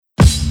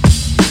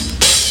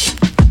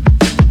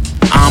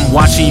I'm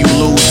watching you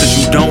lose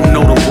cause you don't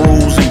know the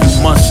rules, and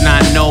you must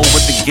not know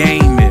what the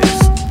game is.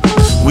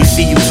 We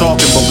see you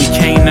talking but we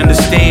can't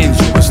understand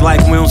you. It's like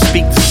we don't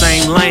speak the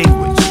same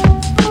language.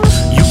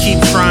 You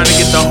keep trying to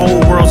get the whole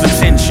world's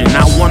attention.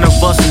 Not one of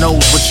us knows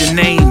what your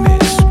name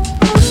is.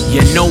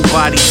 You're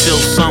nobody till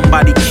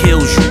somebody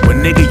kills you. But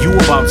nigga, you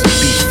about to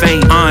be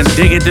famous.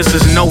 Dig it, this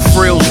is no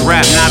frills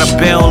rap, not a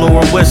bell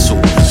or a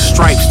whistle.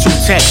 Stripes, 2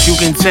 texts, you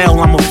can tell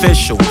I'm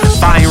official.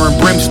 Fire and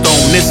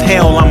brimstone, this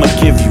hell I'ma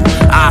give you.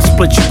 I'll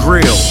split your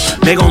grill.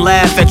 They gon'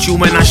 laugh at you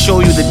when I show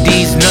you the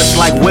D's nuts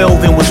like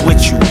Welvin was with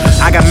you.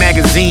 I got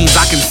magazines,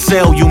 I can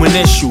sell you an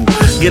issue.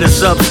 Get a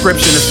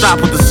subscription and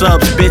stop with the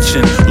subs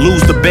bitching.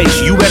 Lose the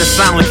bass, you better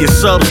sound like your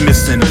subs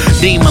missing.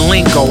 Dean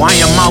Malenko, I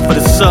am out for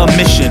the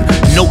submission.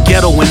 No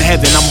ghetto in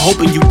heaven, I'm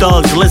hoping you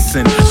thugs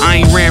listen. I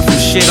ain't ran from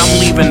shit, I'm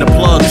leaving the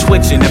plug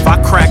twitching. If I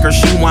crack her,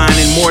 she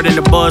whining more than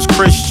the buzz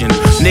Christian.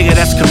 Nigga,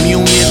 that's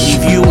communion,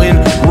 leave you in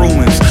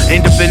ruins.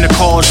 End up in the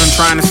cauldron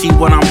trying to see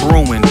what I'm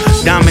brewing.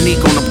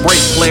 Dominique on the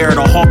break player,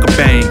 the hawker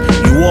bang.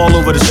 You all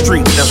over the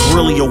streets, that's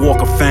really a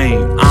walk of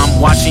fame. I'm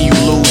watching you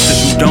lose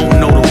cause you don't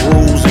know the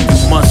rules, and you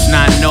must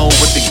not know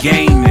what the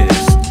game is.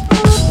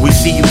 We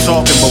see you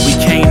talking but we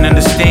can't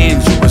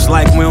understand you. It's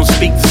like we don't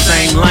speak the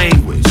same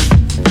language.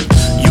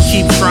 You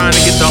keep trying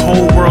to get the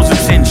whole world's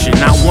attention.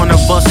 Not one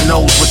of us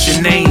knows what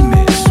your name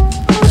is.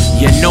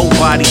 You're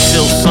nobody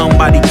till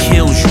somebody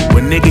kills you.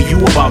 But nigga, you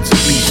about to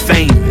be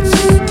famous.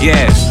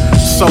 Yeah,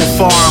 so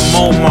far I'm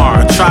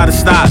Omar, try to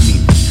stop me.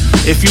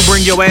 If you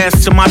bring your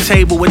ass to my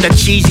table with that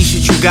cheesy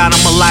shit you got,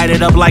 I'ma light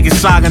it up like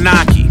it's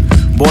Saganaki.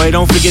 Boy,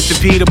 don't forget the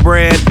pita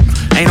bread.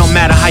 Ain't no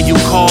matter how you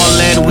call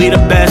it, we the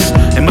best.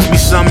 There must be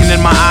something in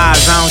my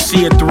eyes, I don't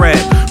see a thread.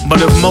 But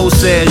if Mo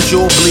says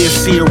you'll bleed a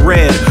sea of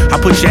red, I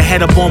put your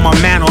head up on my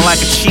mantle like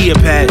a chia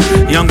pet.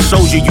 Young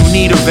soldier, you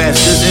need a vest,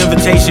 this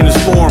invitation is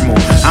formal.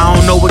 I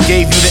don't know what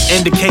gave you the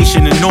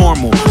indication of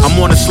normal. I'm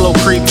on a slow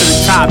creep to the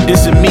top,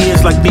 dissing me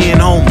is like being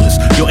homeless.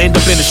 You'll end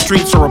up in the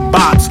streets or a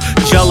box,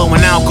 jello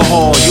and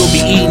alcohol, you'll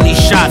be eating these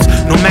shots.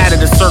 No matter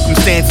the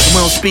circumstances, we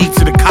don't speak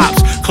to the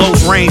cops.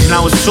 Close range and I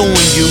was suing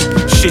you.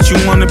 Shit, you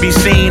wanna be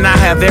seen, I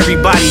have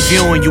everybody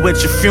viewing you at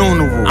your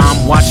funeral.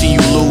 I'm watching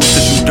you lose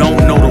cause you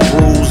don't know the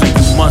rules, and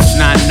you must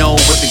not know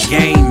what the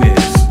game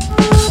is.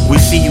 We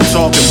see you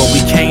talking but we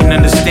can't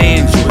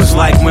understand you. It's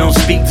like we don't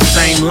speak the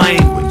same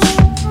language.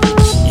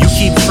 You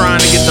keep trying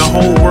to get the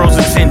whole world's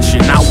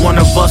attention. Not one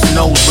of us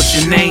knows what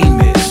your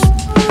name is.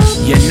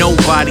 You're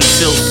nobody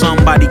till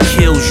somebody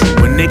kills you.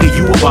 But nigga,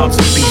 you about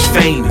to be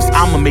famous.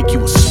 I'ma make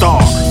you a star.